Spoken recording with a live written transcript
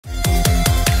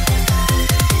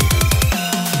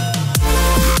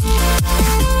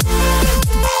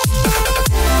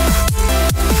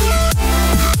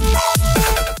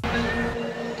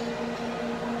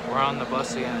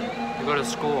to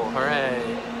school. Hooray.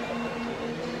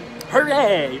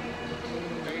 Hooray!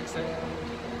 Are you excited?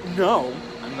 No,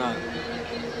 I'm not.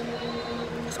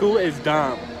 School is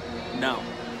dumb. No.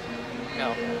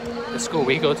 No. The school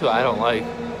we go to, I don't like.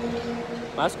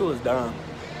 My school is dumb.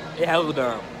 It hella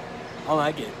dumb. I don't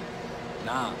like it.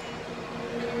 Nah.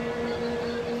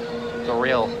 For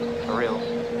real. For real.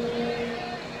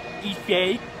 Eat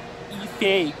fake. Eat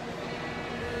fake.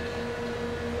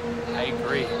 I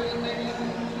agree.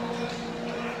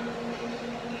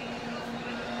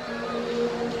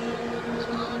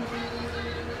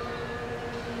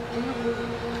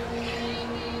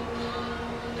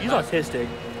 He's autistic.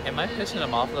 Am I pissing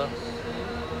him off though?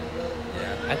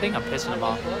 Yeah. I think I'm pissing him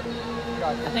off.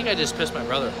 I think I just pissed my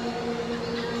brother.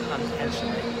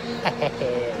 Unintentionally.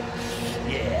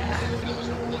 Yeah.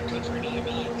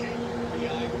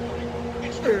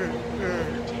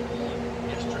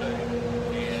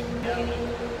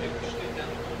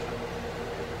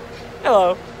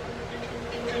 Hello.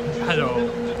 Hello.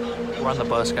 We're on the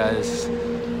bus, guys.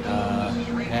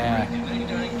 Yeah.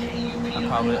 I'll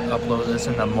probably upload this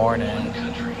in the morning.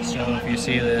 So if you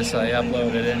see this, I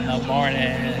upload it in the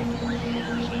morning.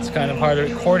 It's kind of hard to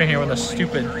record in here with a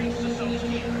stupid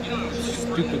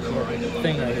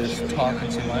thing that is talking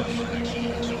too much.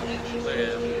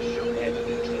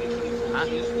 Huh?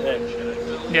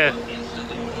 Yeah.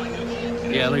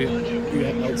 Yeah, look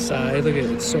at outside. Look at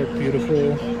it. It's so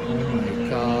beautiful. Oh my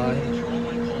god.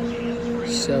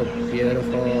 So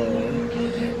beautiful.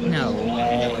 No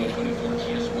way.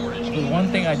 The one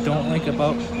thing I don't like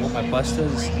about what my bus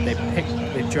does,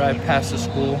 they drive past the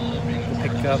school to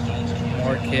pick up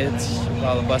more kids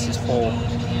while the bus is full.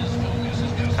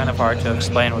 It's kind of hard to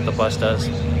explain what the bus does.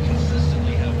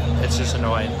 It's just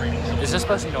annoying. Is this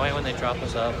bus annoying when they drop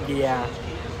us up? Yeah.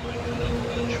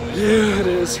 Yeah, it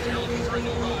is. Look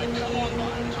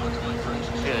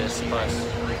at this bus.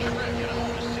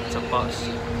 It's a bus.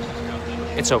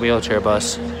 It's a wheelchair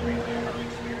bus.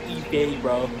 eBay,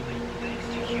 bro.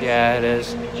 Yeah, it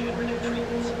is.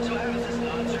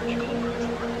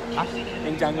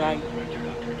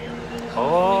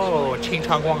 Oh, Ching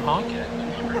Chang Wang Hong?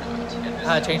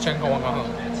 Ching Chang Wang Hong.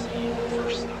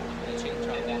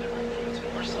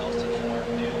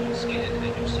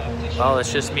 Well,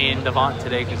 it's just me and Devont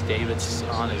today because David's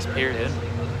on his period.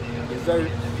 Yes, sir.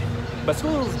 But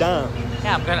school's dumb.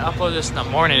 Yeah, I'm gonna upload this in the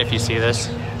morning if you see this.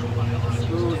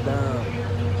 School's dumb.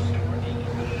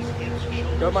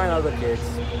 Don't mind other kids.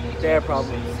 They have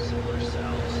problems.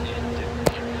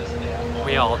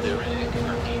 We all do.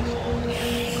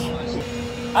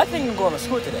 I think I'm going to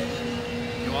school today.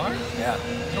 You are? Yeah.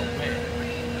 No way.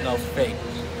 No, fake.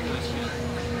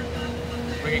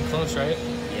 We're getting close, right?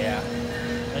 Yeah.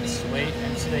 Let's wait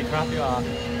until they drop you off.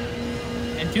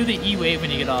 And do the E-wave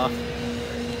when you get off.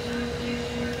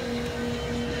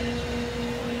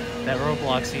 That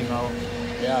Roblox emo.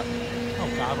 Yeah. Oh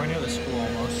god, we're near the school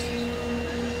almost.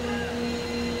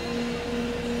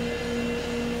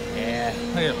 Yeah.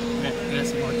 Look at, we got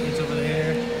some more kids over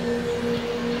there.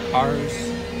 Cars.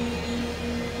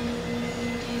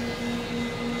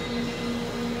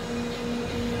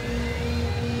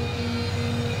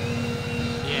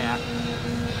 Yeah.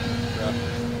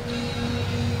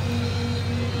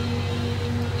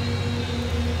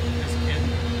 This kid.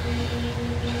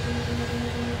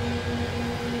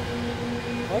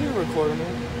 Why are you recording me?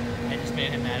 I just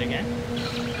made him mad again.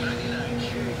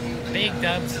 Big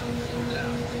dubs.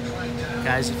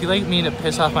 Guys, if you'd like me to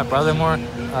piss off my brother more,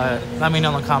 let me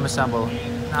know in the comments down below.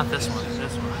 Not this one,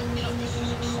 this one.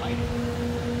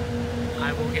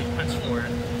 I will get punched for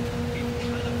it.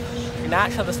 You're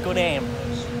not sure the school name.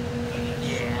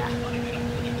 Yeah.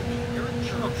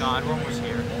 Oh god, we're almost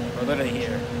here. We're literally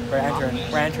here. We're entering.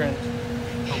 We're entering.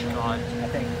 Oh god. I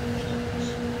think.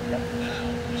 Yep.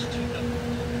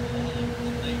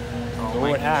 Oh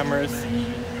Lord hammers.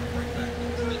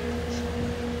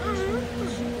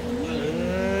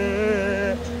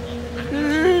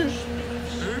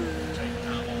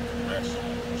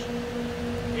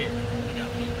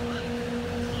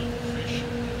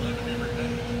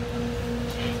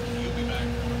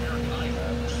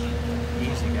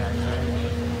 Easy guys, right?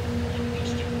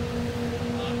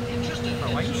 Oh,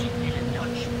 why you shaking your head? No.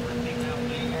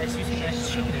 Guys, you see that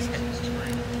shaking his head.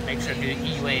 Make sure to do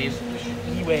E-wave.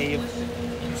 E-wave.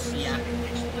 You see ya.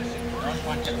 Don't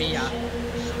want to be ya.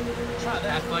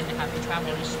 Have fun, happy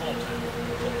travels.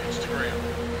 Instagram.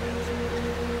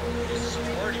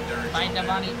 Find the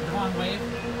money, the wrong wave.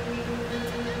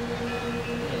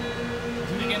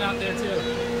 Do it again out there too.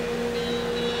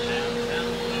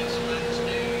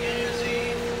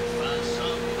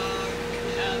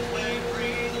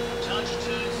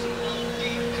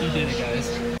 He did it,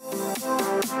 guys.